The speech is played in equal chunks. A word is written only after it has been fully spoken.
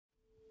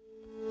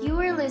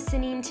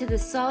listening to the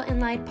Salt and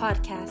Light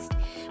podcast.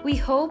 We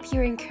hope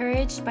you're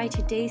encouraged by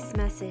today's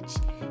message.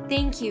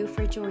 Thank you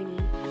for joining.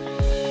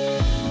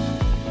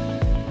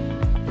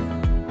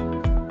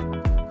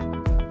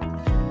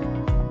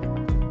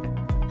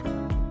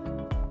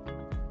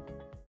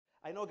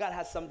 I know God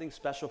has something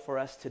special for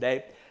us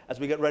today. As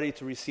we get ready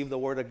to receive the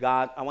Word of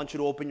God, I want you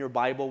to open your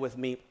Bible with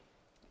me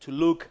to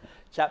Luke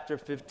chapter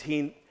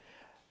 15.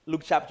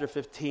 Luke chapter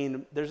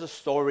 15, there's a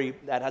story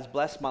that has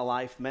blessed my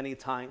life many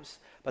times.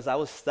 But as I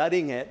was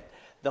studying it,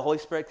 the Holy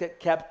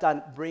Spirit kept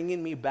on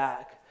bringing me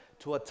back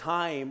to a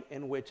time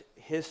in which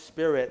His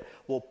Spirit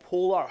will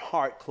pull our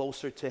heart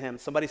closer to Him.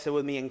 Somebody say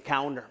with me,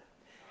 encounter.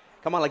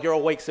 Come on, like you're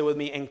awake, say with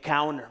me,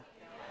 encounter.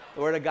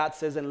 The Word of God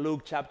says in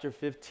Luke chapter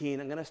 15,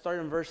 I'm going to start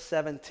in verse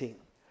 17.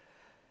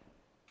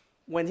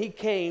 When he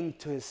came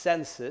to his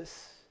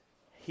senses,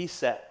 he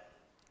said,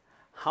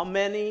 "How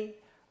many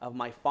of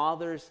my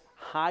father's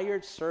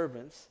hired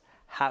servants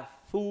have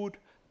food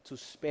to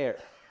spare?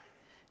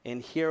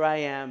 And here I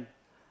am,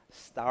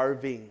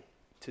 starving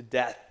to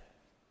death.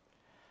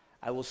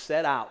 I will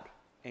set out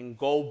and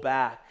go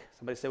back."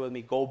 Somebody say with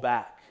me, go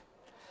back.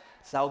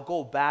 So I'll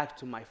go back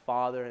to my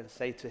father and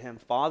say to him,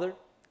 "Father,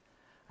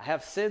 I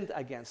have sinned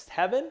against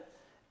heaven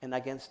and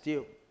against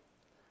you.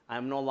 I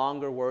am no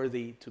longer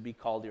worthy to be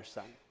called your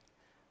son.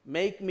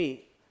 Make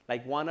me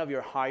like one of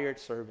your hired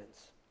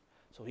servants."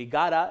 So he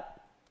got up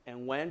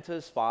and went to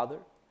his father.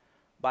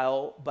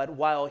 But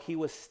while he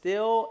was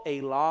still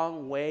a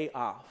long way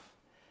off,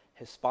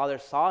 his father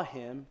saw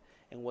him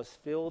and was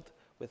filled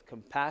with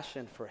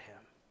compassion for him.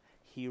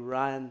 He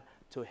ran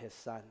to his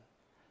son,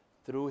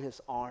 threw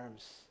his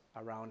arms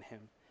around him,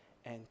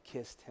 and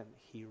kissed him.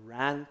 He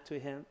ran to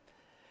him.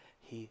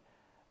 He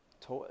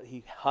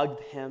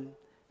hugged him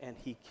and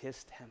he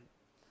kissed him.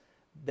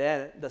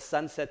 Then the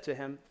son said to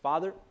him,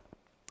 "Father,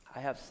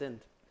 I have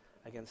sinned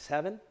against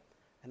heaven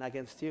and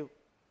against you.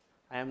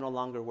 I am no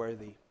longer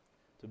worthy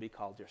to be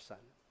called your son."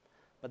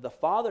 But the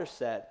father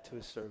said to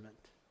his servant,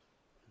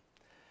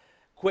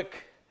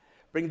 "Quick,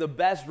 bring the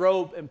best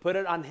robe and put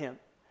it on him.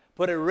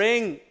 Put a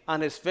ring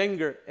on his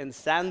finger and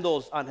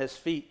sandals on his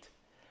feet.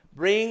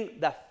 Bring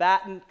the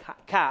fattened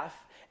calf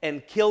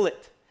and kill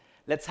it.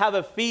 Let's have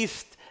a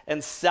feast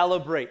and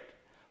celebrate.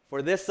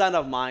 For this son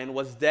of mine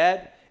was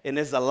dead and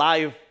is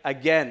alive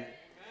again. Amen.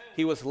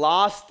 He was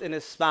lost and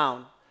is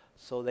found."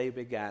 So they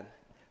began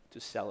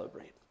to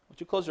celebrate. Would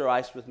you close your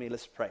eyes with me?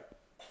 Let's pray.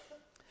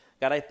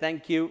 God, I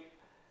thank you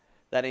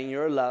that in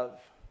your love,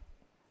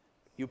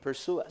 you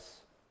pursue us.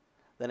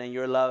 That in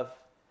your love,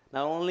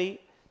 not only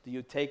do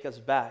you take us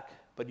back,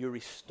 but you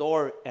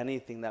restore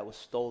anything that was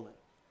stolen.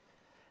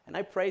 And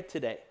I pray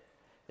today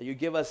that you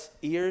give us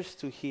ears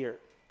to hear,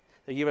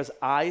 that you give us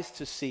eyes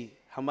to see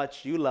how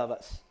much you love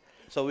us,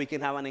 so we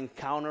can have an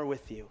encounter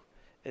with you.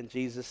 In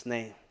Jesus'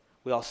 name,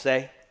 we all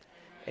say,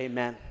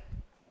 Amen.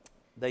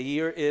 The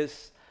year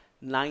is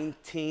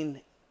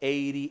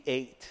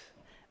 1988.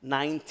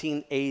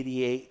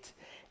 1988.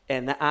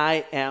 And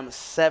I am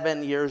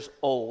 7 years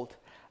old,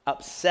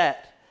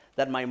 upset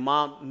that my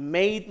mom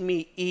made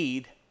me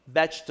eat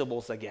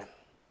vegetables again.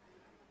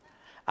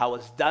 I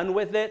was done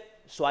with it,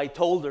 so I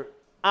told her,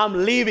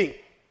 "I'm leaving.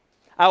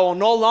 I will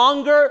no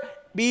longer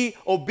be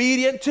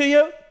obedient to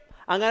you.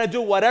 I'm going to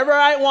do whatever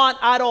I want.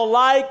 I don't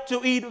like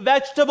to eat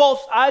vegetables.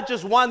 I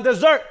just want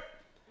dessert."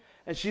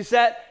 And she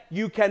said,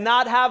 "You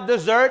cannot have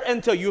dessert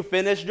until you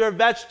finish your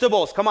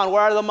vegetables." Come on,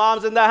 where are the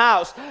moms in the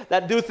house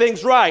that do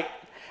things right?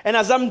 And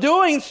as I'm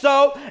doing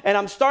so, and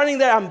I'm starting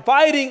there, I'm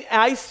biting,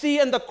 and I see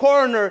in the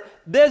corner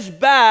this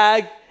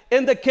bag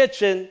in the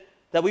kitchen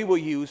that we will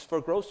use for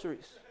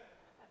groceries.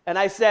 And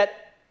I said,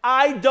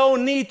 "I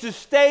don't need to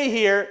stay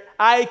here.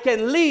 I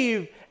can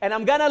leave. And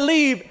I'm going to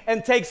leave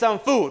and take some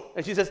food."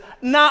 And she says,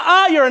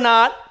 "Nuh-uh, you're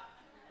not."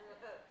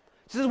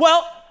 She says,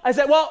 I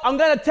said, "I'm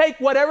going to take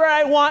whatever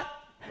I want.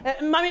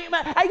 Mommy,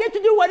 I get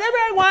to do whatever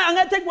I want. I'm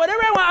going to take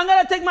whatever I want. I'm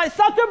going to take my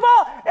soccer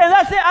ball, and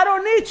that's it. I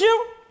don't need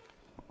you."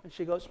 And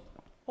she goes,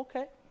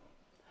 "Okay.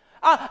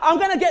 I'm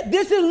going to get,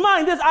 this is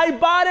mine. I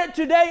bought it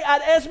today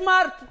at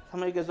Smart."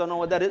 Some of you guys don't know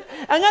what that is.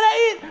 "I'm going to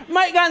eat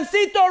my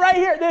gansito right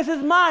here. This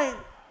is mine."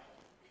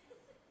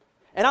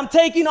 And I'm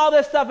taking all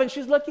this stuff, and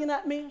she's looking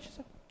at me, and she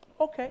said,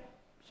 "Okay."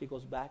 She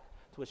goes back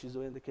to what she's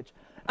doing in the kitchen.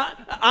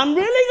 "I'm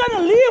really going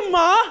to leave,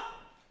 Ma."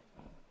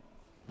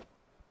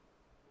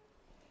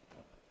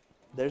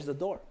 There's the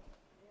door.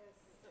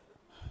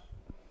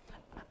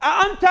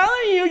 "I'm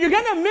telling you, you're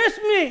going to miss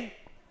me."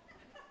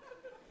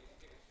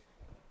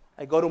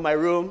 I go to my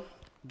room,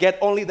 get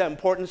only the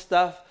important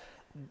stuff,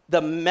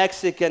 the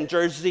Mexican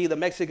jersey, the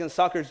Mexican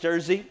soccer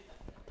jersey.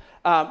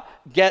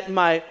 Get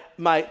my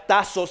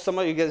tazo. Some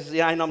of you guys,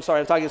 I know, I'm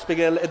sorry, I'm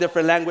speaking a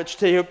different language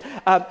to you.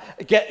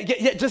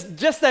 Get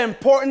just the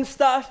important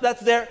stuff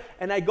that's there.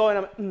 And I go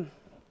and I'm,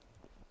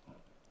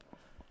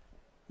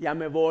 "Ya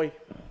me voy."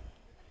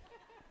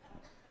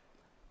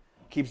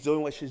 Keeps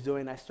doing what she's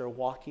doing. I start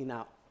walking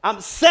out.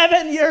 I'm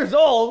 7 years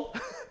old,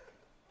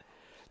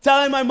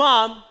 telling my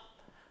mom,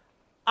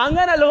 "I'm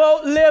going to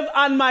go live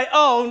on my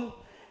own."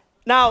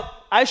 Now,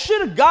 I should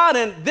have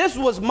gotten, this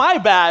was my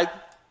bag.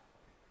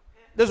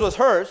 this was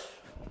hers.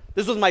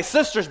 This was my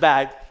sister's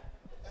bag.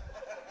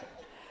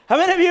 How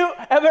many of you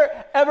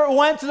ever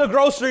went to the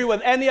grocery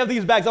with any of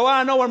these bags? I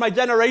want to know where my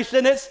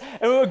generation is.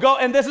 And we would go,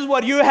 and this is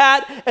what you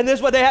had, and this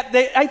is what they had.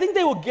 I think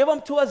they would give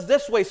them to us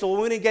this way so we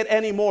wouldn't get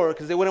any more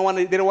because they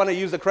didn't want to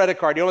use the credit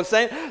card. You know what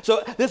I'm saying?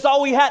 So this is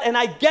all we had, and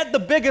I get the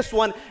biggest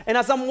one. And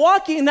as I'm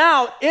walking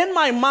out, in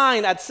my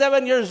mind at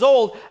 7 years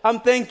old,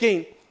 I'm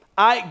thinking,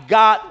 I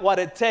got what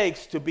it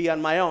takes to be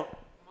on my own.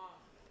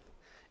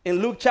 In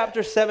Luke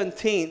chapter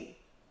 15,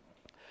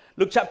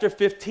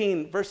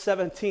 verse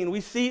 17,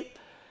 we see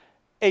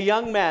a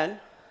young man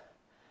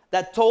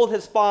that told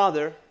his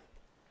father,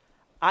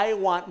 I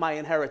want my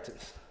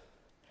inheritance.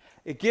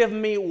 Give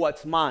me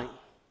what's mine.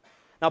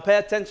 Now pay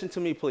attention to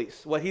me,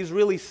 please. What he's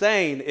really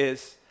saying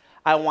is,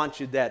 I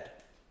want you dead.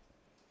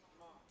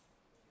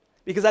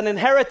 Because an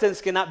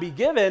inheritance cannot be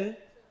given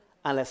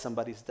unless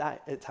somebody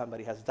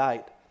has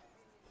died.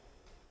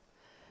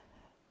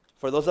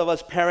 For those of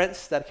us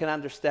parents that can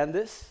understand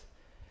this,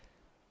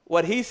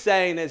 what he's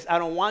saying is, I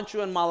don't want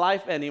you in my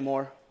life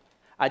anymore.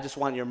 I just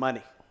want your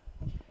money.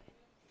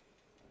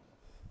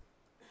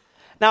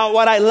 Now,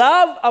 what I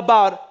love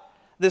about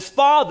this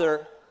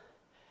father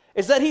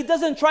is that he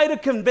doesn't try to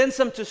convince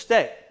him to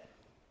stay.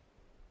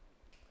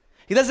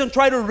 He doesn't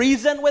try to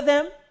reason with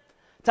him,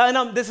 telling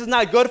him this is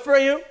not good for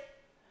you.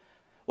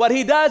 What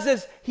he does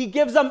is he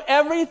gives him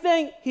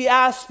everything he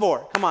asks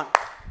for. Come on.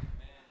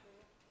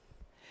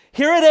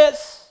 Here it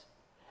is.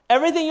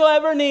 Everything you'll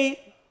ever need.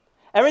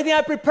 Everything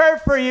I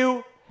prepared for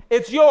you,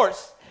 it's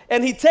yours.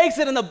 And he takes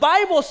it, and the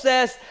Bible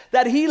says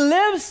that he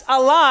lives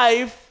a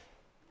life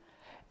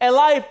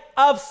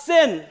of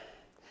sin.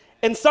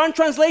 In some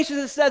translations,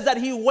 it says that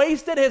he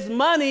wasted his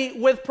money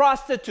with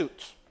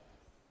prostitutes.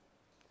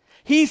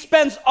 He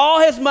spends all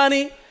his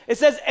money, it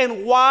says,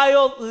 in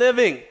wild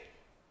living.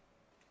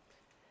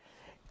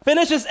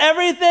 Finishes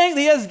everything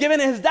he has given.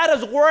 His dad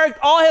has worked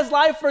all his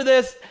life for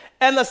this,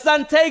 and the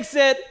son takes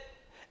it,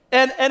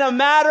 and in a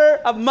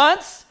matter of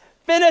months,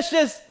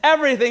 finishes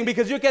everything,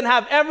 because you can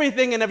have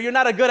everything, and if you're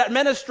not a good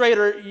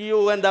administrator,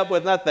 you'll end up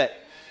with nothing.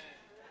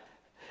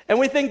 And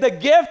we think the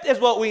gift is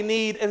what we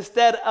need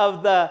instead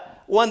of the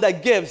one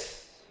that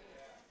gives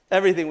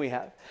everything we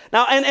have.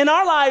 Now, in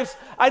our lives,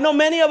 I know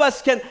many of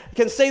us can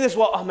say this,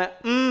 well, oh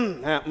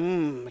man,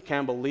 I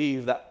can't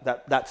believe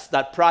that's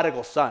that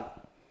prodigal son.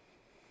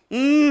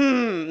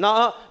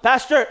 No,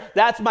 Pastor,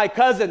 that's my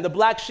cousin, the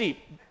black sheep.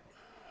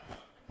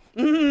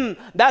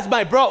 That's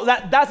my bro.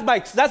 That's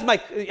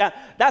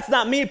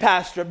not me,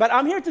 Pastor. But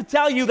I'm here to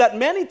tell you that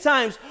many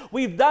times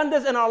we've done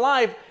this in our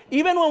life,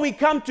 even when we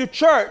come to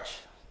church.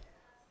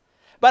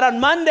 But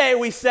on Monday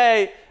we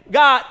say,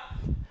 God,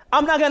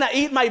 I'm not going to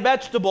eat my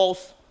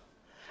vegetables.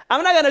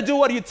 I'm not going to do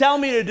what you tell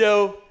me to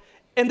do.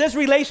 In this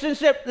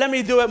relationship, let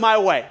me do it my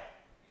way.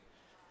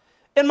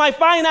 In my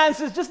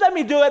finances, just let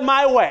me do it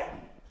my way.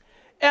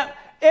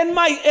 In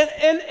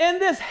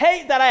this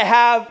hate that I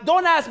have,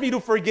 don't ask me to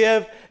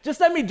forgive. Just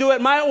let me do it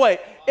my way.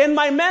 In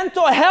my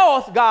mental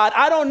health, God,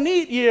 I don't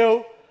need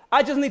you.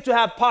 I just need to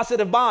have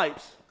positive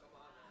vibes.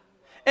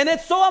 And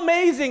it's so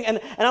amazing. And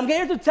I'm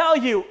here to tell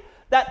you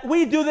that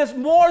we do this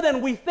more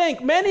than we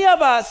think. Many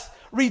of us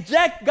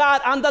reject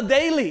God on the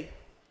daily.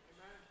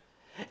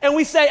 And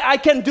we say, I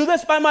can do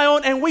this by my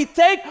own. And we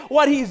take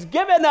what he's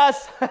given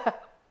us.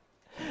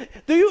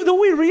 Do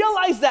we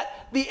realize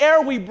that the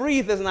air we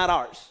breathe is not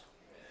ours?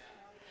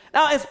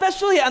 Now,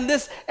 especially in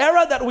this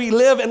era that we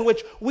live in,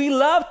 which we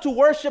love to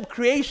worship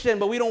creation,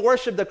 but we don't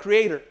worship the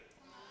Creator.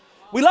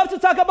 We love to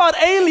talk about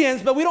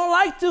aliens, but we don't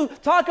like to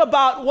talk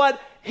about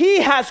what he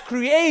has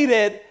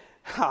created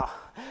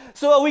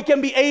so that we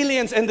can be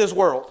aliens in this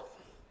world.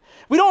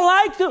 We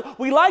like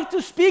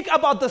to speak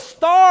about the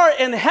star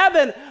in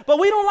heaven, but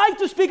we don't like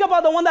to speak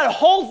about the one that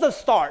holds the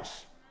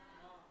stars.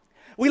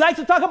 We like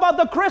to talk about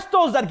the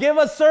crystals that give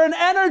us certain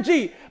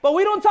energy, but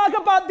we don't talk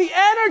about the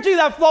energy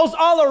that flows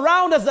all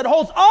around us that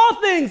holds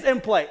all things in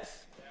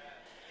place.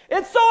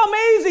 It's so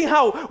amazing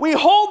how we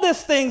hold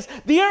these things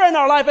dear in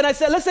our life. And I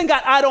said, listen,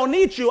 God, I don't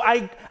need you.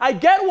 I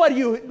get what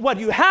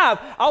you have.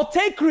 I'll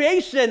take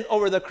creation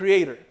over the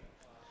Creator.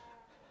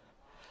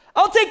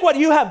 I'll take what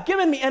you have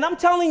given me. And I'm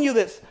telling you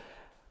this.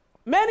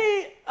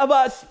 Many of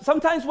us,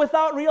 sometimes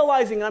without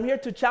realizing, and I'm here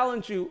to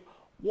challenge you,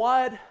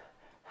 what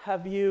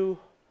have you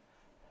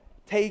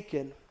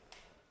taken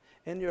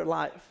in your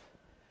life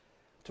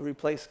to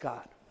replace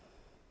God?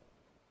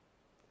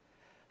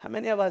 How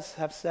many of us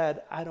have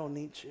said, I don't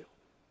need you?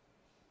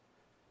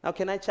 Now,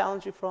 can I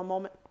challenge you for a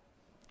moment?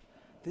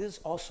 This is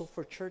also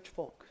for church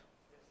folk.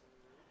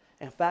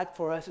 In fact,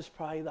 for us, it's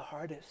probably the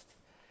hardest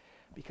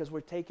because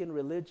we're taking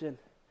religion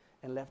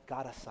and left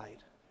God aside.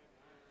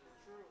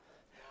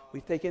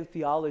 We've taken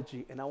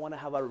theology, and I want to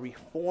have a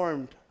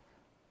reformed,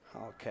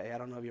 okay, I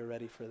don't know if you're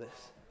ready for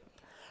this.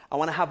 I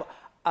want to have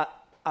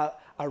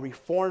a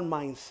reformed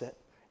mindset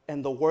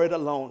and the word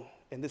alone.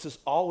 And this is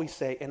all we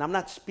say. And I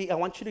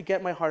want you to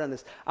get my heart on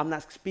this. I'm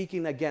not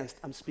speaking against,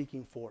 I'm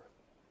speaking for.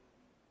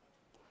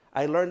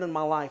 I learned in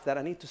my life that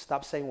I need to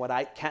stop saying what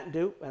I can't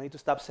do. I need to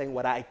stop saying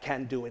what I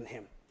can do in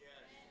him.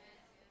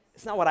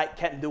 It's not what I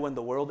can't do in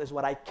the world, it's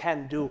what I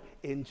can do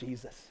in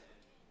Jesus.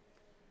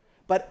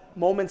 But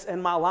moments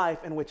in my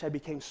life in which I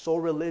became so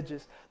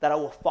religious that I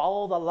will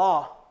follow the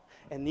law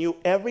and knew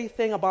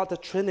everything about the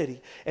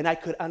Trinity, and I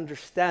could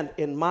understand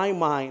in my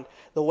mind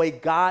the way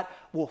God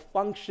will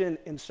function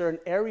in certain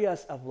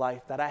areas of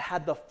life, that I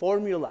had the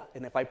formula,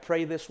 and if I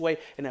pray this way,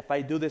 and if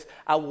I do this,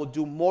 I will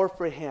do more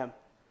for him,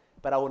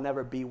 but I will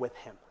never be with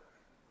him.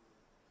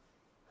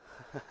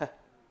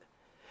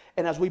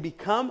 And as we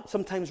become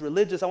sometimes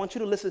religious, I want you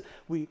to listen,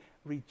 we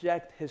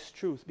reject his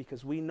truth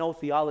because we know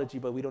theology,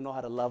 but we don't know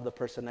how to love the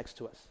person next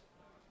to us.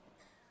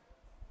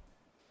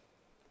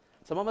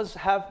 Some of us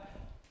have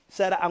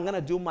said, I'm going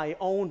to do my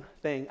own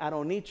thing. I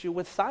don't need you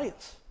with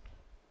science.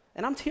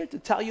 And I'm here to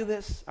tell you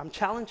this. I'm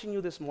challenging you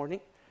this morning.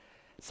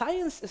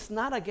 Science is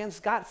not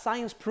against God.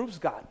 Science proves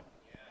God.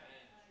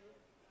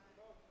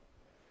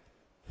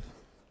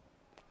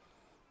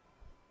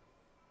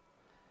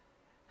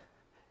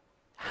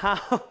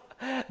 How?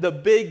 The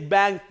Big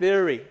Bang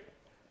Theory.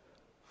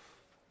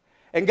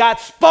 And God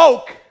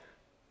spoke.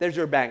 There's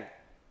your bang.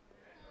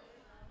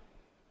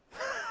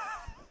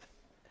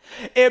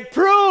 It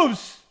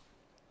proves.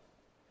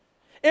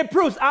 It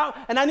proves,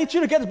 and I need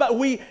you to get this, but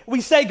we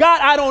say,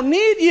 God, I don't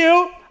need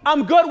you.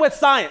 I'm good with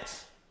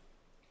science.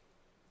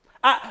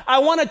 I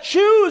want to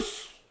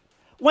choose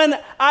when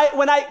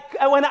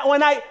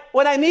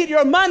I need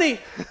your money,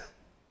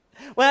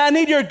 when I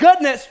need your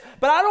goodness,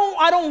 but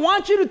I don't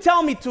want you to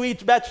tell me to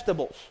eat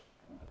vegetables.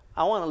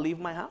 I want to leave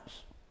my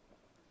house.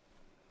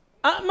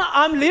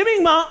 I'm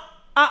leaving, Ma.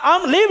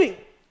 I'm leaving.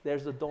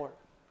 There's the door.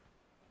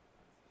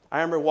 I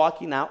remember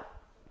walking out,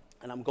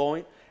 and I'm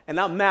going. And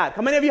I'm mad.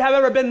 How many of you have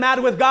ever been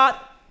mad with God?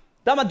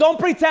 Don't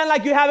pretend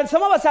like you haven't.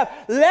 Some of us have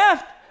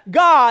left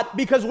God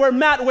because we're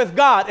mad with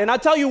God. And I'll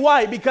tell you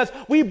why. Because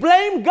we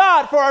blame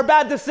God for our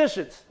bad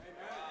decisions.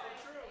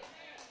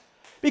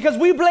 Because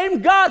we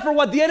blame God for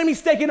what the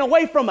enemy's taking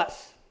away from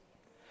us.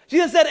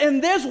 Jesus said,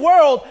 in this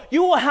world,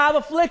 you will have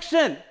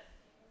affliction.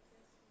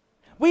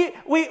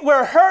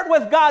 We're hurt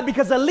with God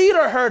because a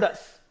leader hurt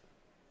us.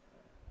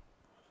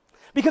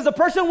 Because the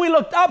person we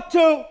looked up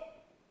to,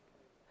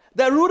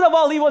 the root of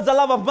all evil is the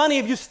love of money.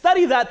 If you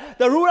study that,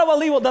 the root of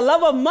all evil, the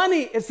love of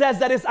money, it says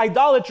that is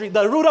idolatry.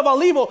 The root of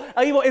all evil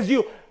is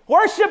you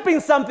worshiping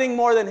something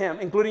more than him,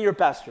 including your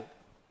pastor,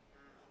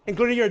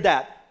 including your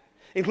dad,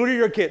 including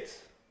your kids.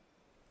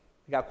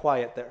 You got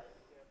quiet there.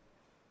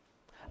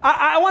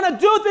 I want to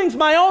do things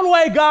my own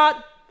way, God.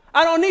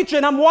 I don't need you.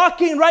 And I'm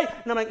walking, right?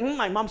 And I'm like,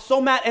 my mom's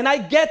so mad. And I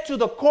get to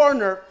the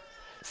corner.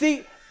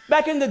 See,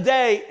 back in the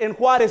day in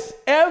Juarez,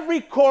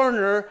 every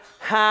corner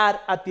had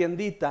a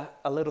tiendita,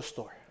 a little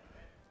store.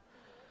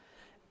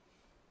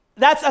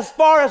 That's as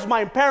far as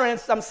my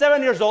parents, I'm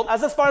 7 years old,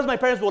 as far as my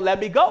parents will let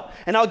me go.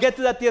 And I'll get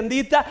to that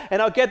tiendita,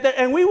 and I'll get there,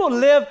 and we will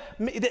live,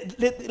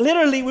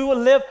 literally, we will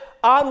live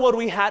on what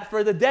we had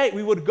for the day.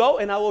 We would go,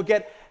 and I will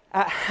get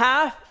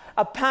half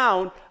a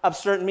pound of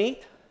certain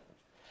meat.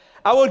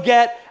 I will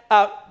get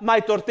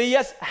my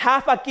tortillas,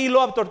 half a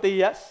kilo of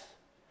tortillas.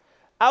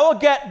 I will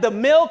get the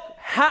milk,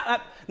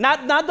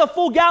 not the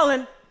full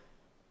gallon.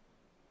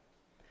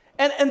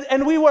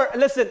 And we were,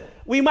 listen,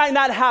 we might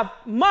not have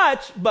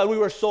much, but we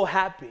were so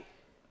happy.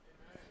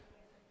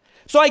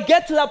 So I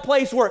get to that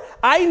place where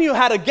I knew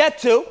how to get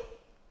to.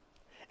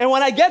 And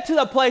when I get to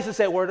the place, I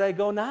say, where do I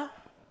go now?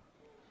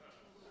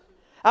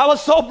 I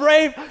was so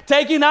brave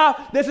taking out.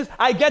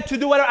 I get to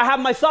do whatever. I have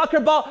my soccer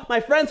ball,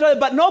 my friends were there,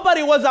 but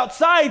nobody was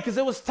outside because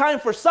it was time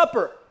for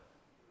supper.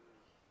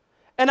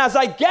 And as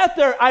I get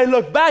there, I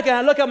look back and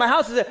I look at my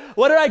house and say,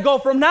 where do I go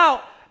from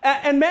now?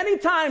 And many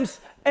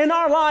times in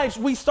our lives,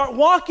 we start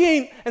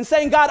walking and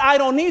saying, God, I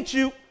don't need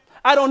you.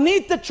 I don't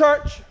need the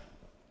church.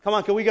 Come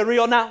on, can we get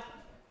real now?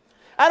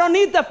 I don't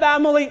need the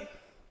family.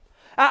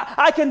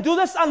 I can do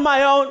this on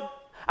my own.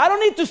 I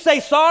don't need to say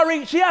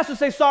sorry. She has to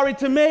say sorry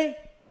to me.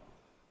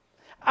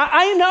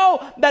 I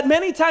know that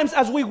many times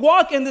as we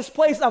walk in this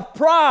place of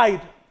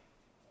pride,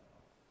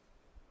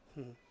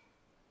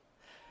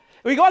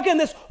 we walk in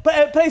this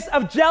place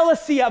of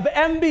jealousy, of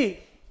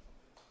envy.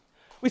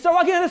 We start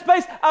walking in this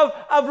place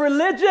of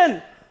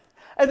religion,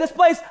 in this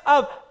place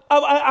of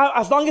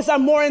as long as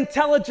I'm more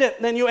intelligent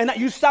than you, and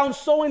you sound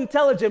so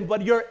intelligent,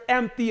 but you're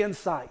empty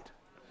inside.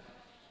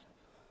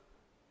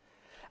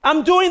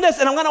 I'm doing this,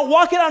 and I'm going to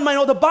walk it on my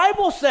own. The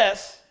Bible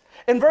says,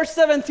 in verse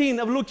 17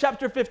 of Luke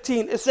chapter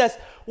 15, it says,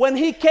 when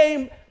he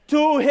came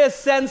to his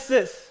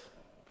senses.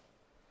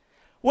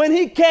 When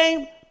he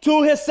came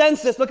to his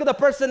senses. Look at the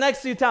person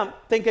next to you, tell him,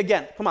 think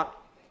again. Come on,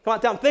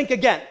 tell him, think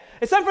again.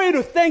 It's time for you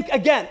to think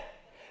again.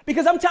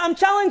 Because I'm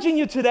challenging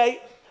you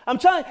today.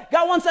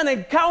 God wants an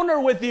encounter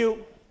with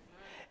you.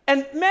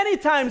 And many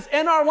times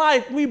in our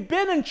life, we've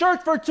been in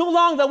church for too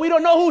long that we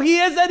don't know who he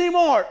is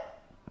anymore.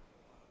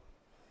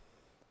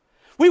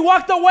 We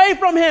walked away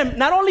from him,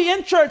 not only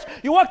in church,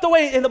 you walked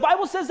away. And the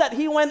Bible says that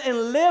he went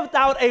and lived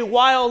out a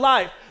wild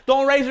life.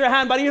 Don't raise your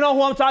hand, but you know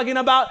who I'm talking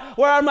about.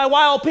 Where are my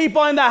wild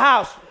people in the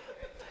house?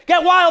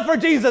 Get wild for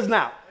Jesus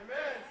now. Amen.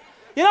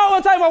 You know what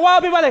I'm talking about?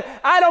 Wild people, like,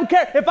 I don't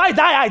care. If I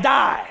die, I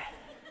die.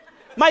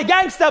 My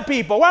gangster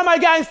people. Where are my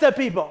gangster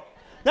people?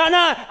 No,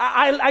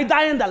 I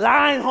die in the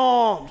line,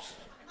 Holmes.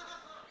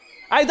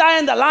 I die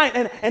in the line,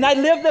 and I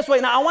live this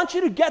way. Now, I want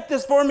you to get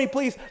this for me,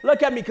 please.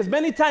 Look at me, because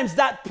many times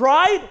that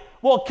pride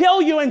will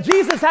kill you, and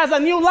Jesus has a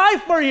new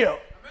life for you. Amen.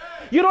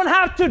 You don't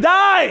have to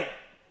die.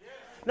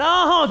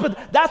 No,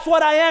 but that's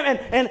what I am,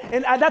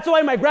 and that's the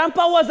way my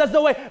grandpa was. That's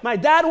the way my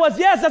dad was.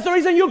 Yes, that's the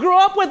reason you grew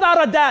up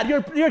without a dad.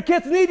 Your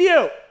kids need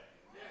you.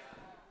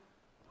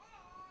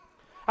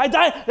 I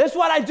die. That's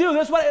what I do.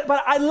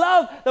 But I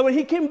love that when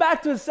he came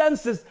back to his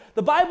senses,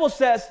 the Bible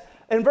says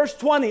in verse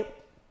 20,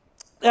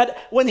 that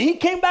when he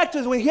came back to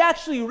his, when he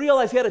actually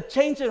realized he had a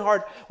change in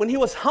heart, when he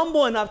was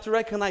humble enough to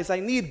recognize I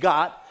need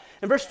God,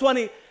 in verse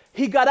 20,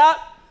 he got up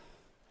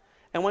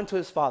and went to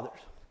his father.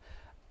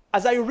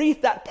 As I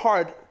read that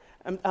part,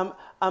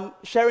 I'm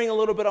sharing a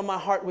little bit of my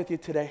heart with you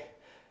today.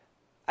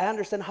 I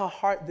understand how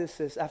hard this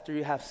is after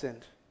you have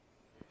sinned.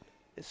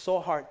 It's so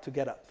hard to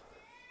get up.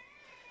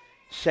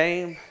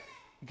 Shame,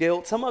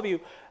 guilt. Some of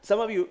you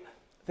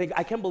think,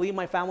 I can't believe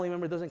my family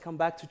member doesn't come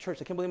back to church.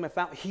 I can't believe my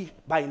family.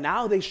 By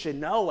now they should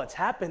know what's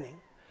happening.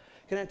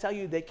 Can I tell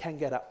you, they can't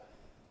get up.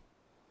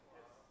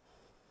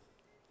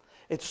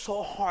 It's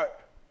so hard.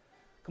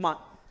 Come on.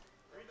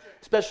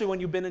 Especially when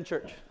you've been in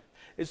church.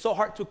 It's so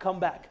hard to come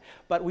back.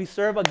 But we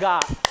serve a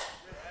God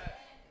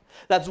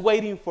that's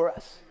waiting for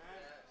us.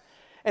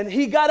 And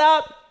he got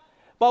up,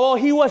 but while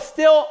he was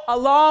still a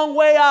long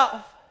way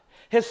off,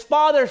 his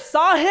father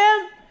saw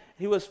him.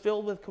 He was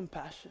filled with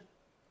compassion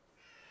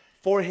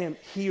for him.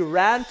 He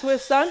ran to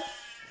his son,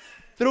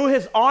 threw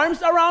his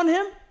arms around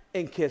him,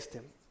 and kissed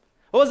him.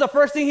 What was the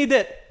first thing he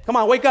did? Come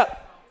on, wake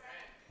up.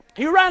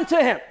 He ran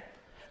to him.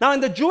 Now, in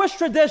the Jewish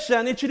tradition,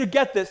 I need you to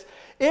get this.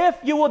 If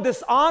you will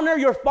dishonor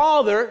your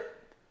father,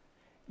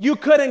 you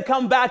couldn't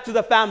come back to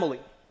the family.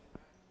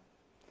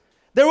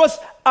 There was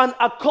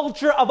a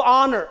culture of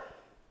honor.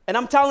 And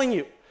I'm telling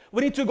you,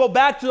 we need to go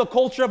back to the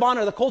culture of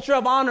honor. The culture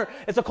of honor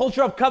is a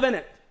culture of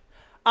covenant.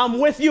 I'm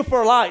with you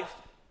for life.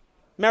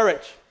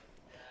 Marriage.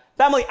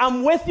 Family,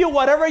 I'm with you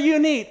whatever you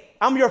need.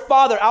 I'm your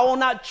father. I will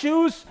not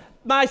choose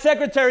my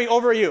secretary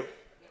over you.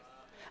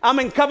 I'm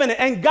in covenant.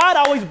 And God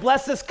always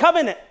blesses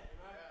covenant.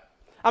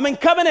 I'm in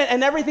covenant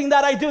in everything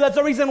that I do. That's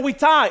the reason we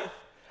tithe.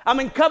 I'm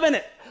in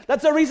covenant.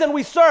 That's the reason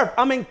we serve.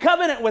 I'm in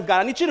covenant with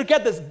God. I need you to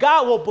get this.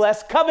 God will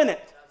bless covenant.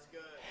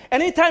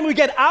 Anytime we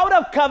get out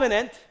of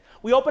covenant,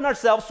 we open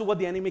ourselves to what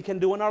the enemy can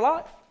do in our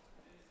life.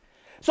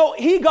 So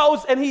he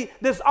goes and he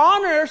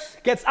dishonors,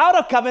 gets out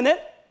of covenant.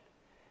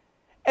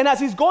 And as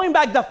he's going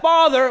back, the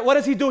father, what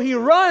does he do? He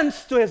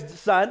runs to his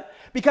son,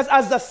 because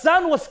as the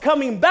son was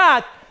coming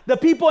back, the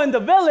people in the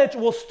village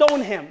will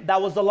stone him.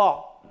 That was the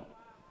law.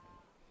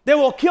 They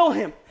will kill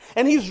him.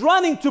 And he's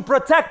running to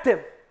protect him.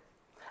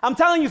 I'm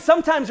telling you,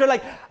 sometimes you're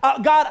like,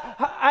 God,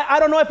 I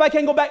don't know if I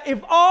can go back.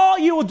 If all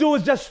you will do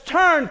is just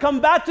turn, come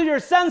back to your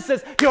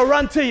senses, he'll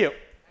run to you.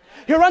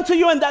 He'll run to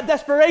you in that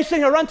desperation.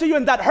 He'll run to you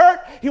in that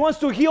hurt. He wants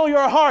to heal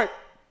your heart.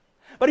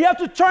 But you have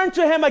to turn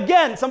to him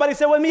again. Somebody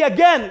say with me,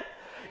 again.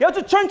 You have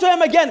to turn to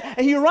him again. And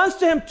he runs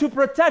to him to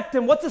protect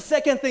him. What's the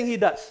second thing he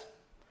does?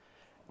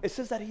 It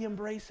says that he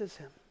embraces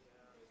him.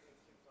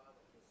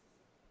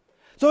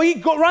 So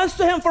he runs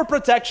to him for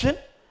protection.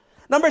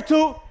 Number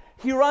two,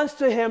 he runs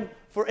to him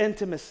for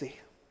intimacy.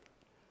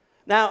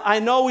 Now, I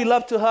know we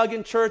love to hug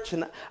in church,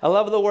 and I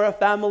love the word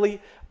family,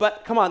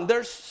 but come on,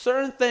 there's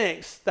certain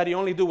things that you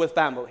only do with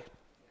family.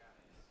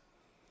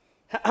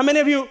 How many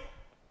of you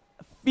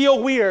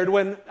feel weird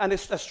when a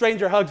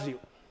stranger hugs you?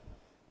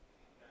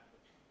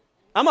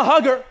 I'm a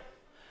hugger,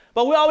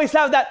 but we always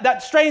have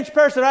that strange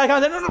person, right?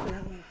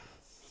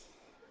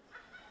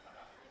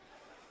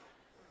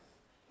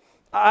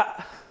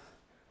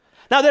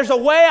 Now, there's a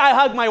way I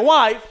hug my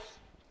wife.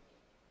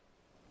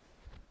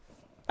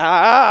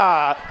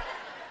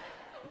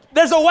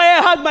 There's a way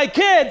I hug my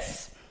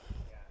kids.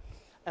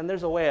 And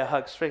there's a way I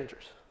hug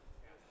strangers.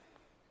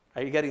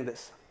 Are you getting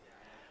this?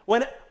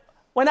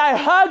 When I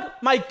hug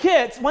my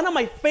kids, one of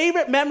my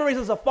favorite memories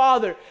as a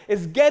father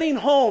is getting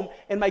home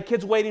and my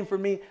kids waiting for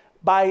me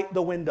by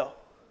the window.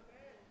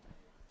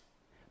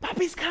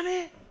 Papi's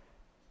coming.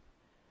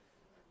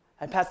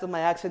 I pass them my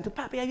accent to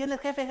Papi, are you in the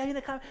cafe? Are you in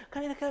the cafe?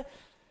 Come in the cafe.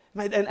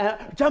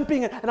 And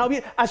jumping, and I'll be,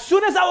 as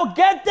soon as I will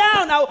get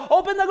down, I'll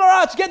open the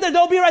garage, get there,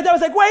 they'll be right there. I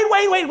was like,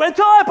 wait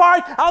until I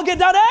park, I'll get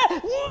down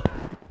there.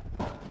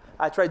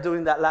 I tried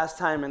doing that last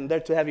time, and they're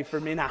too heavy for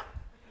me now.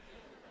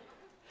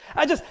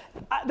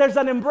 There's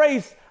an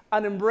embrace.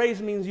 An embrace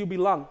means you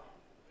belong.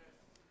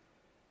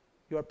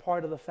 You are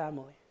part of the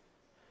family.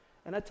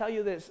 And I tell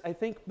you this, I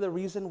think the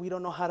reason we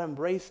don't know how to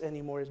embrace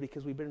anymore is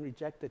because we've been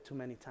rejected too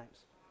many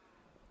times.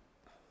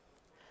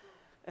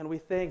 And we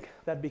think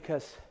that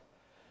because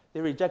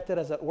they rejected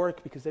us at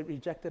work, because they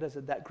rejected us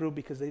at that group,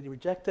 because they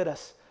rejected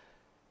us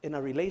in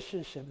a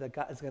relationship, that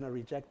God is going to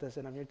reject us.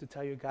 And I'm here to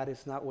tell you, God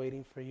is not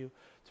waiting for you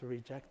to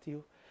reject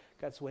you.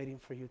 God's waiting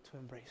for you to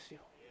embrace you.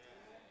 Yeah.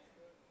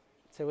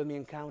 Say with me,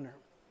 encounter.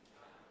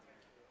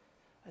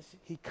 As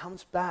he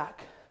comes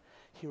back,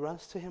 he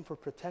runs to him for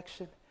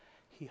protection.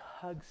 He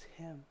hugs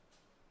him.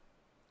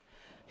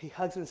 He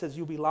hugs him and says,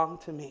 you belong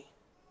to me.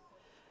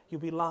 You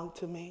belong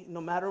to me.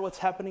 No matter what's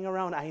happening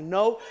around, I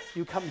know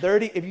you come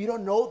dirty. If you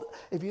don't know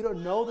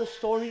the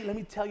story, let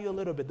me tell you a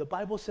little bit. The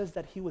Bible says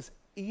that he was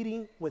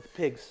eating with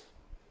pigs.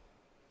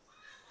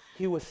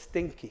 He was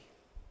stinky.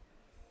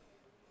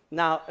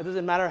 Now, it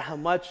doesn't matter how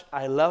much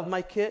I love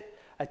my kid.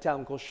 I tell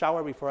him, go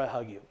shower before I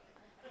hug you.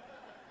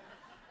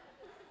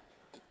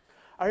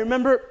 I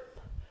remember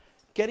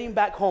getting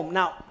back home.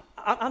 Now,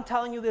 I'm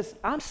telling you this.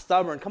 I'm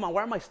stubborn. Come on,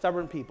 where are my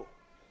stubborn people?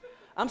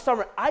 I'm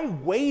stubborn. I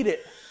waited.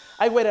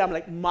 I'm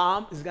like,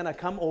 Mom is going to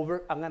come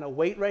over. I'm going to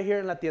wait right here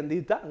in La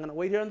Tiendita. I'm going to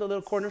wait here in the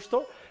little corner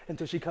store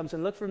until she comes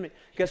and look for me.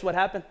 Guess what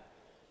happened?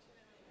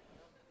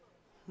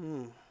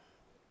 An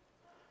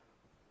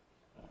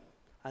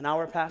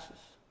hour passes.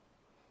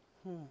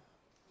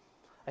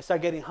 I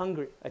start getting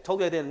hungry. I told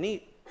you I didn't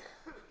eat.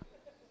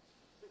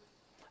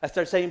 I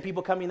start seeing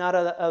people coming out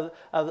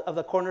of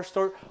the corner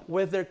store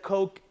with their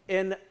Coke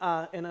in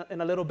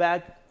a little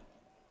bag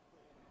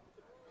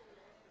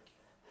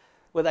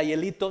with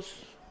hielitos.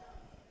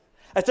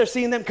 I start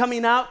seeing them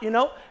coming out,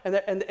 and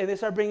they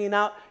start bringing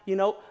out,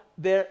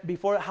 their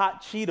before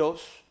hot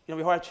Cheetos,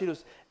 before hot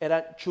Cheetos,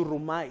 eran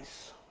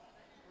churrumais.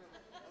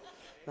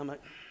 I'm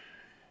like,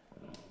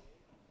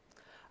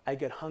 I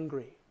get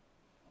hungry.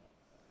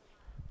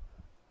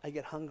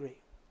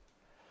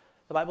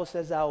 The Bible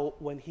says that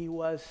when he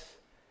was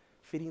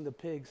feeding the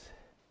pigs,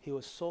 he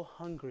was so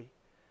hungry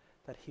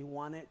that he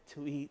wanted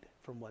to eat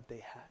from what they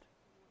had.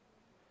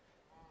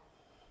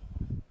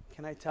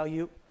 Can I tell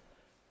you,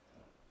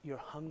 your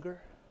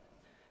hunger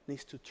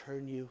needs to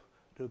turn you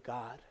to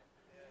God,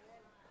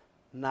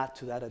 not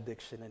to that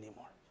addiction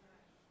anymore.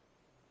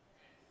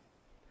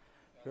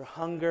 Your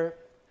hunger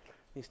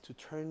needs to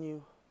turn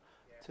you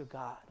to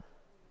God.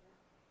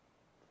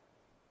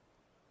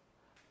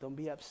 Don't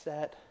be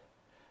upset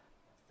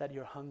that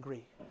you're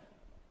hungry.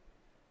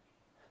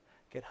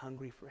 Get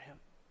hungry for him.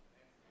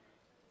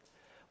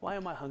 Why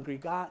am I hungry,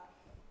 God?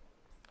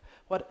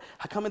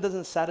 How come it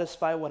doesn't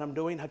satisfy what I'm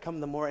doing? How come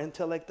the more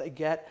intellect I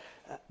get,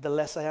 the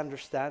less I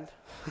understand?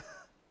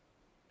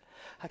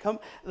 How come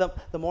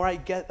the more I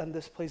get in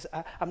this place,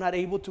 I'm not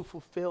able to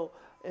fulfill?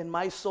 In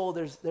my soul,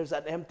 there's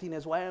that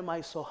emptiness. Why am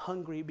I so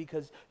hungry?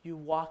 Because you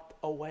walked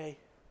away.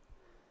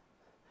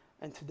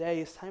 And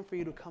today, it's time for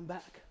you to come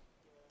back.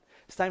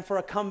 It's time for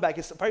a comeback.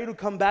 It's for you to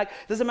come back.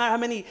 It doesn't matter how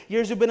many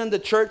years you've been in the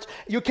church.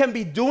 You can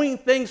be doing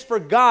things for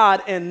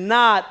God and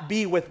not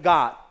be with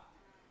God.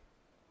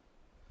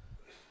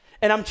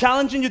 And I'm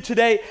challenging you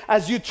today,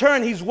 as you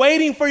turn, he's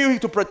waiting for you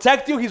to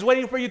protect you. He's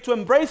waiting for you to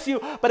embrace you.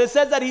 But it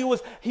says that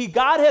he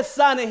got his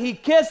son and he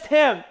kissed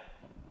him.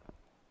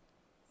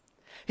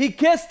 He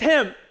kissed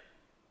him.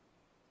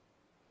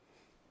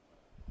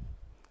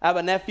 I have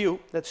a nephew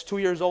that's 2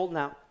 years old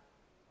now.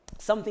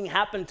 Something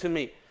happened to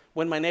me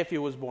when my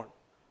nephew was born.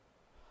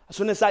 As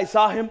soon as I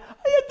saw him,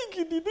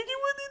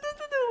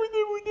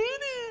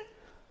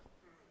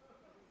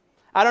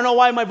 I don't know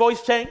why my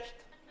voice changed.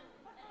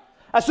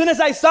 As soon as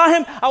I saw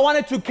him, I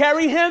wanted to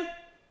carry him.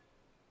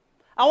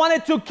 I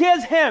wanted to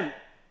kiss him.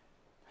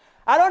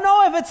 I don't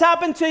know if it's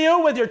happened to you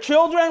with your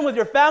children, with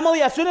your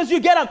family. As soon as you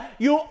get them,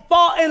 you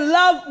fall in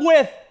love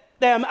with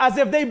them as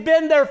if they've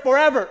been there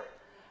forever.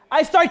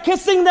 I start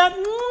kissing them.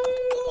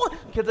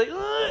 Kids like,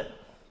 ugh.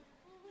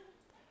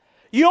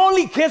 You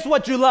only kiss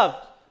what you love.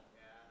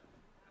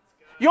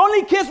 You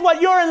only kiss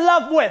what you're in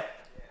love with.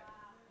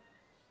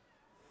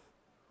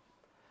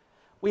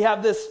 We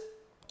have this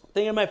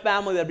thing in my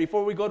family that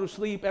before we go to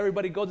sleep,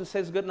 everybody goes and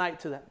says good night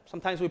to them.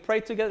 Sometimes we pray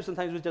together,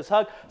 sometimes we just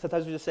hug,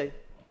 sometimes we just say,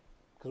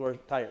 because we're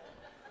tired.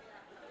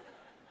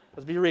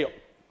 Let's be real.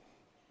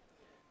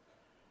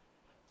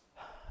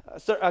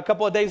 A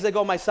couple of days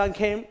ago, my son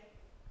came. I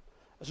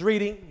was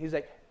reading. He's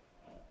like,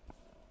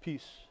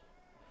 peace.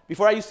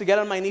 Before I used to get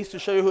on my knees to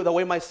show you the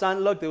way my son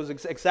looked. It was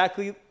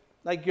exactly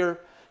like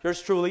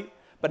yours truly.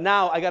 But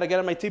now I got to get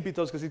on my tippy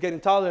toes because he's getting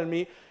taller than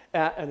me.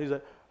 And he's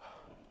like,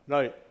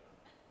 night.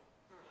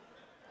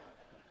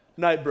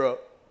 Night, bro.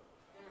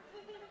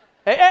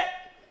 Hey, hey.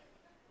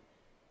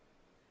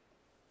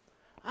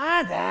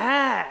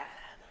 Dad.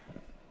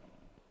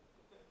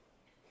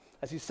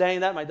 As he's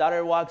saying that, my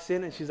daughter walks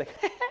in and she's like,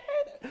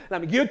 and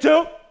I'm like, you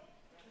too?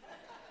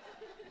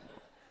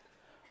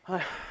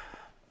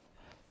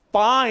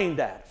 Fine,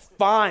 Dad,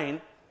 fine.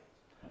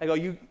 I go,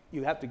 you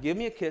have to give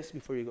me a kiss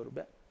before you go to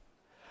bed.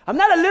 I'm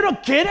not a little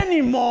kid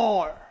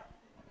anymore.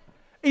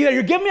 Either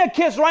you give me a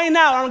kiss right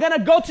now or I'm going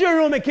to go to your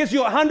room and kiss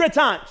you 100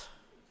 times.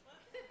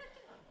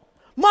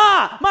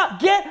 Ma,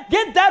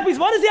 get that piece.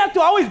 Why does he have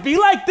to always be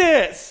like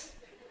this?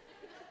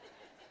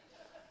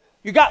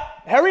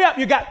 Hurry up.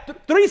 You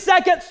got 3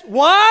 seconds.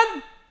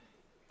 1,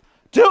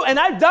 2. And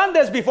I've done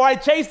this before. I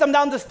chased him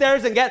down the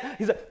stairs and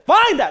he's like,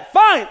 fine, Dad,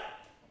 fine.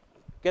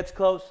 Gets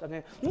close.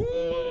 Okay.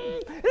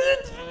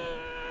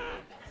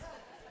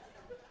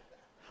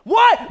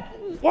 Why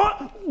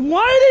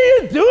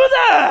do you do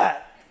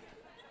that?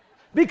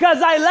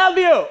 Because I love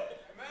you.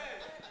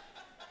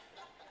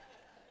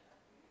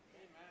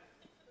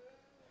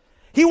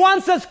 He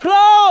wants us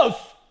close.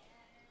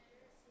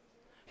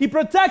 He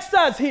protects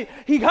us. He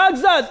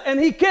hugs us and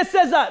he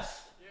kisses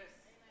us.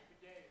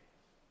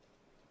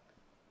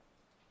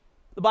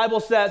 The Bible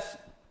says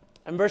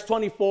in verse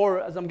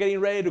 24, as I'm getting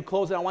ready to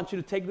close, and I want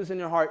you to take this in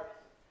your heart,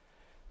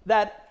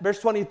 that verse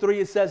 23,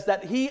 it says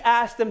that he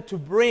asked them to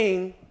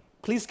bring,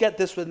 please get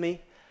this with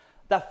me,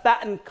 the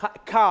fattened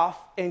calf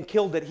and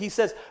killed it. He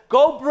says,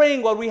 go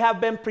bring what we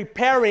have been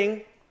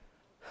preparing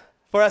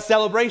for a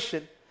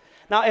celebration.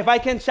 Now, if I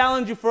can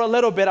challenge you for a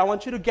little bit, I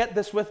want you to get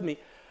this with me.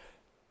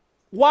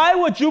 Why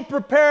would you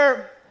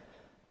prepare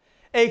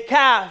a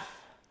calf?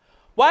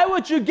 Why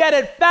would you get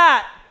it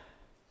fat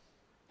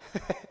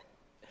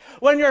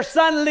when your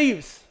son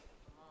leaves?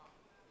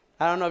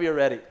 I don't know if you're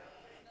ready.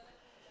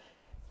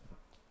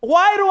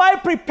 Why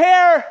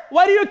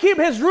do you keep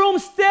his room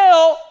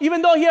still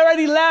even though he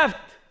already left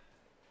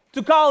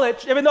to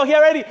college, even though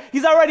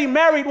he's already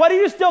married? Why do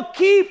you still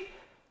keep?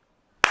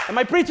 Am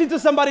I preaching to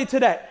somebody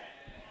today?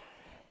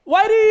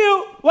 Why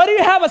do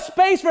you have a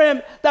space for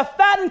him? The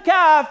fattened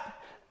calf,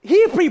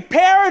 he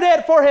prepared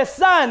it for his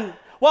son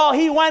while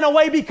he went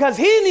away because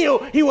he knew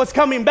he was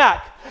coming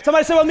back.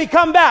 Somebody say with me,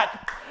 come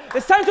back.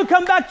 It's time to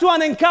come back to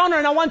an encounter,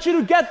 and I want you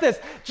to get this.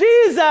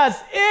 Jesus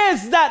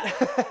is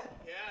that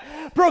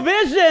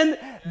provision.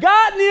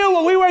 God knew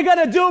what we were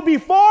going to do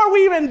before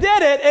we even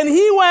did it, and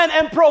he went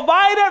and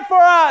provided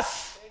for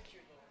us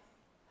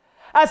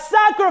a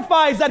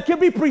sacrifice that could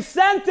be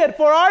presented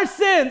for our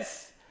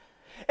sins.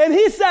 And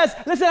he says,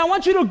 listen, I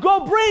want you to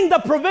go bring the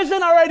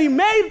provision already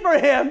made for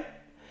him,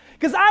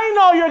 because I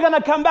know you're going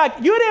to come back.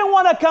 You didn't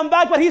want to come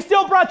back, but he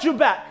still brought you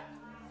back.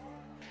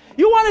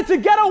 You wanted to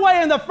get away,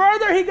 and the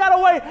further he got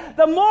away,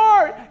 the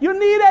more you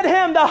needed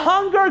him. The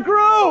hunger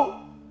grew.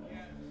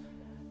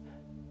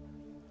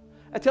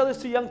 I tell this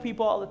to young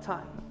people all the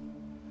time.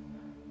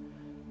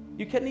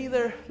 You can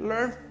either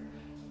learn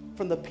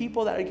from the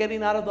people that are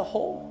getting out of the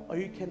hole, or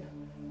you can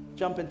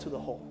jump into the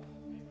hole.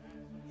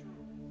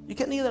 You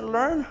can either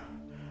learn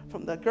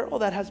from the girl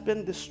that has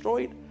been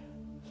destroyed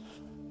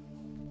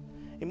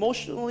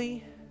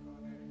emotionally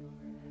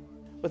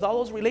with all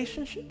those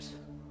relationships,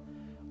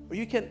 or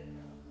you can,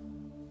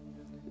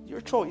 your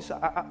choice.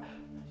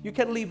 You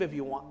can leave if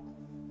you want.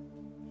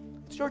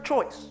 It's your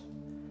choice.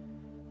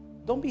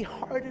 Don't be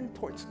hardened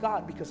towards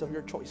God because of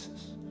your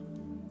choices.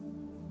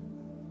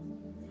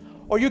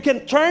 Or you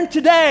can turn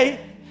today.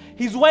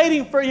 He's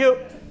waiting for you.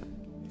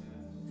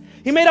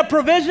 He made a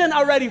provision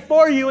already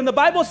for you. And the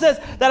Bible says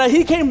that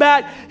he came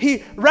back.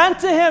 He ran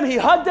to him. He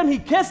hugged him. He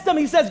kissed him.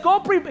 He says, go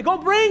bring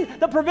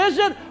the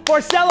provision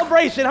for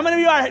celebration. How many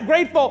of you are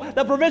grateful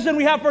the provision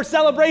we have for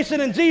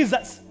celebration in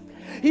Jesus?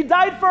 He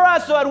died for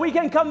us so that we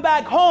can come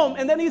back home.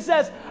 And then he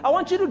says, I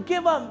want you to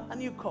give him a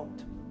new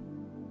coat.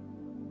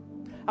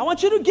 I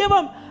want you to give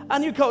him a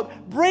new coat.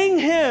 Bring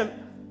him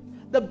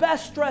the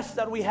best dress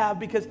that we have,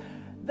 because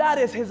that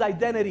is his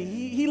identity.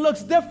 He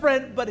looks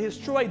different, but his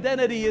true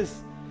identity is,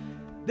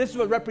 this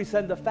would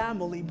represent the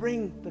family.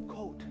 Bring the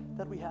coat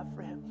that we have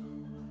for him.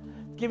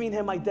 Giving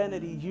him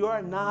identity. You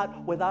are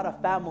not without a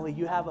family.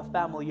 You have a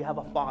family. You have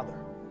a father.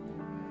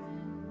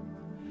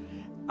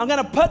 I'm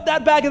going to put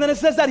that back, and then it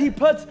says that he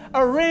puts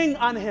a ring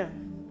on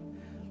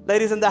him.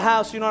 Ladies in the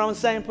house, you know what I'm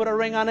saying? Put a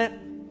ring on it.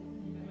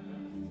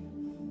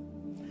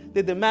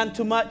 They demand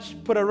too much,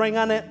 put a ring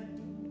on it.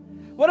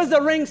 What does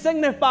the ring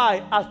signify?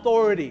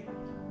 Authority.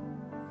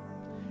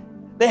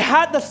 They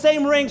had the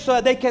same ring so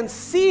that they can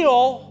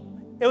seal.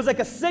 It was like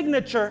a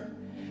signature.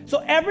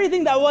 So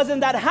everything that was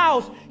in that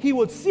house, he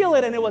would seal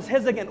it and it was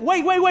his again.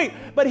 Wait.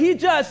 But he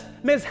just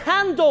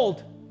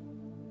mishandled.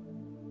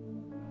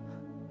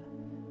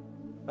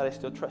 But I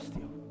still trust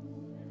you.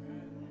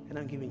 And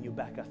I'm giving you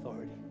back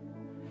authority.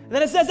 And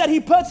then it says that he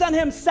puts on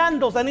him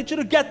sandals. I need you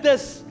to get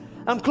this.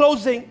 I'm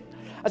closing.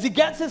 As he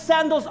gets his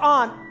sandals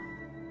on,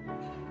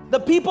 the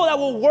people that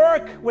will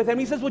work with him,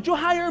 he says, would you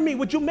hire me?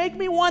 Would you make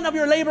me one of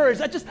your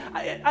laborers?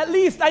 At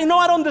least, I know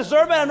I don't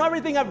deserve it. I know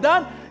everything I've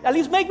done. At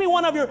least make me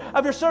one of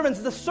your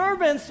servants. The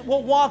servants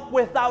will walk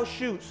without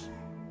shoes.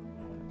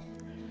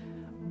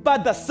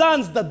 But the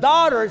sons, the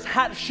daughters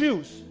had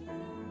shoes.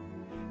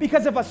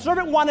 Because if a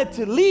servant wanted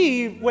to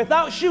leave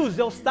without shoes,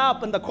 they'll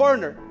stop in the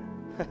corner.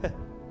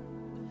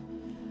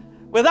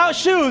 Without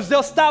shoes,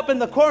 they'll stop in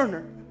the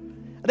corner.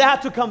 They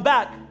had to come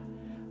back.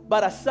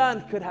 But a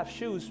son could have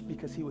shoes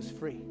because he was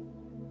free.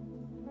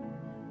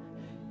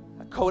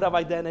 A coat of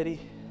identity,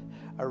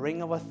 a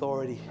ring of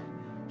authority,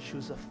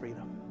 shoes of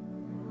freedom.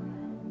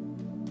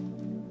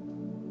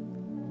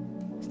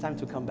 It's time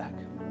to come back.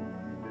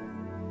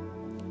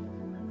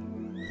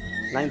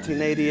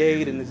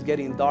 1988, and it's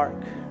getting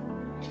dark.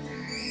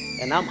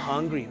 And I'm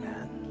hungry,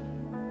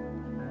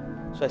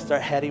 man. So I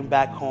start heading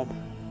back home.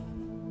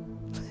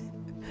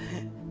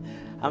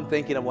 I'm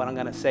thinking of what I'm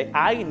going to say.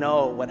 I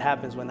know what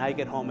happens when I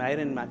get home. I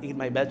didn't eat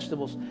my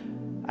vegetables.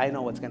 I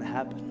know what's going to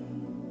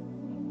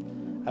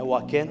happen. I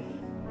walk in.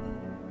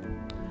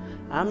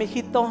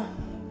 Mijito,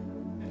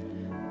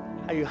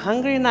 are you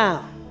hungry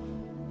now?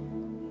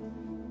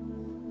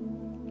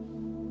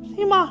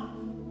 Sí, ma.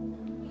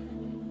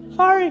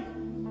 Sorry.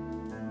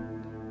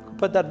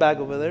 Put that bag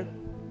over there.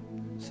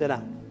 Sit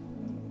down.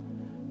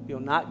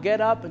 You'll not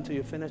get up until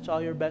you finish all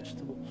your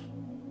vegetables.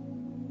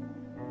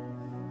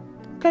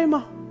 Okay,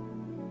 ma.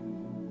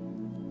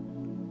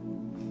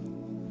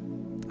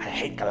 I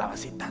hate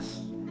calabacitas.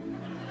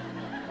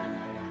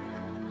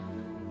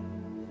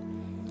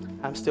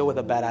 I'm still with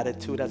a bad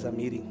attitude as I'm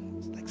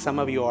eating, like some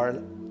of you are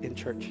in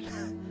church.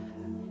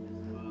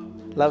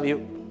 Love you.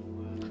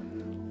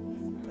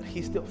 But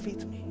he still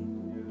feeds me.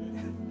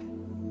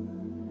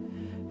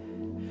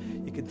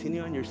 You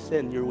continue on your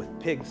sin, you're with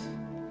pigs.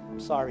 I'm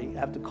sorry, I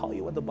have to call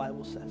you what the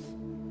Bible says.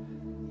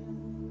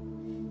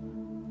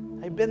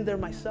 I've been there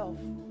myself.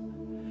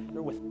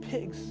 You're with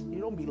pigs. You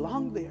don't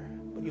belong there,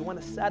 but you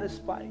want to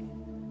satisfy.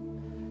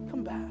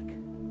 Come back.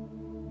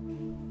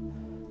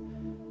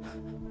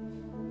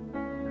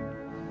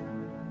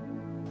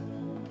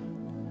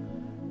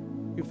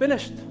 You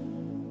finished?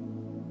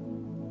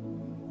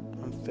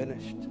 I'm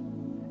finished.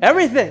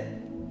 Everything.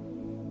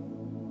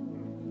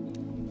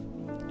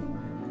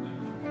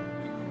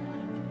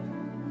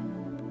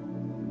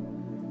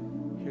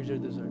 Here's your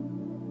dessert.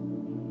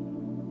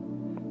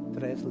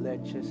 Tres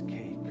leches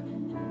cake.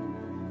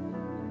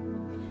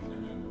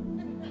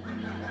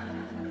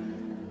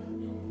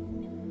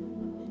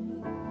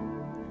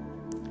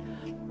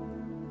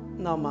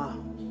 No, Ma.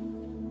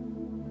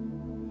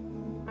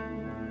 I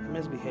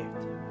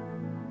misbehaved.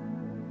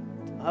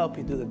 I'll help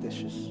you do the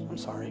dishes. I'm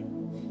sorry.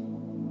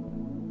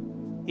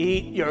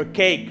 Eat your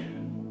cake.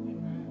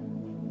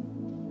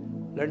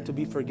 Learn to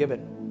be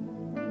forgiven.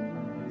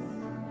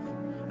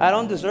 I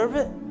don't deserve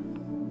it?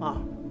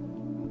 Ma,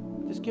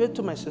 just give it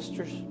to my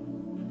sisters.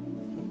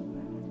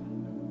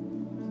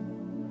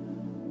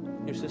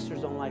 Your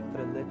sisters don't like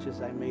tres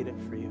leches. I made it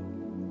for you.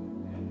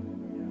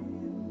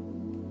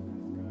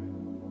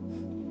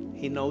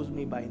 He knows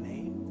me by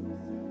name.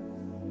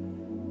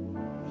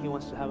 He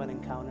wants to have an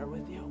encounter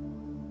with you.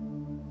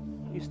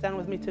 You stand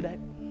with me today?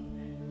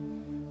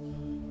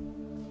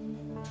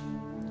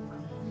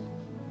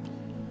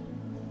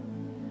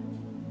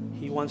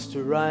 He wants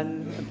to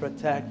run and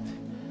protect.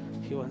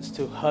 He wants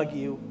to hug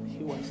you.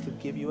 He wants to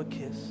give you a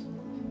kiss.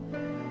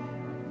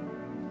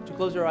 Would you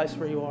close your eyes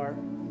where you are?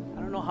 I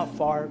don't know how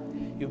far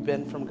you've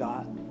been from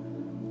God.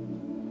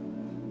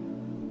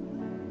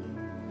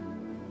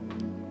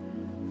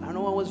 I don't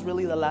know when was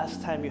really the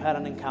last time you had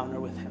an encounter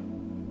with Him.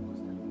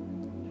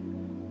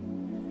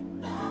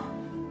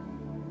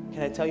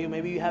 Can I tell you,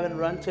 maybe you haven't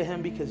run to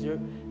Him because you're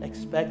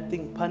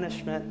expecting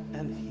punishment,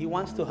 and He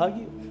wants to hug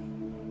you.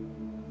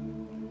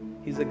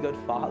 He's a good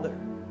Father.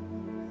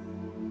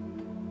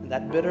 And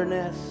that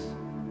bitterness,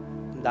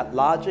 and that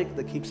logic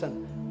that keeps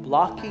on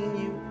blocking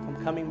you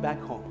from coming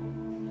back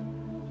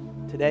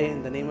home, today,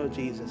 in the name of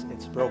Jesus,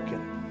 it's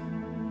broken.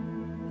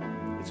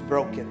 It's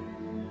broken.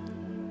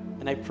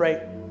 And I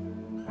pray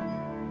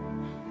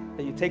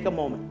that you take a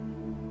moment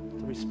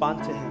to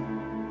respond to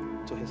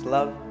Him, to His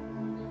love.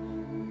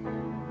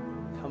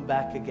 Come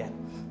back again.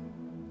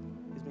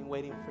 He's been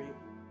waiting for you.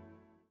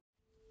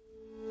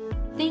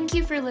 Thank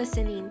you for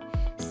listening.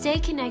 Stay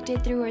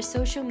connected through our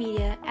social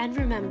media, and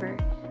remember,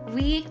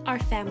 we are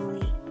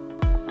family.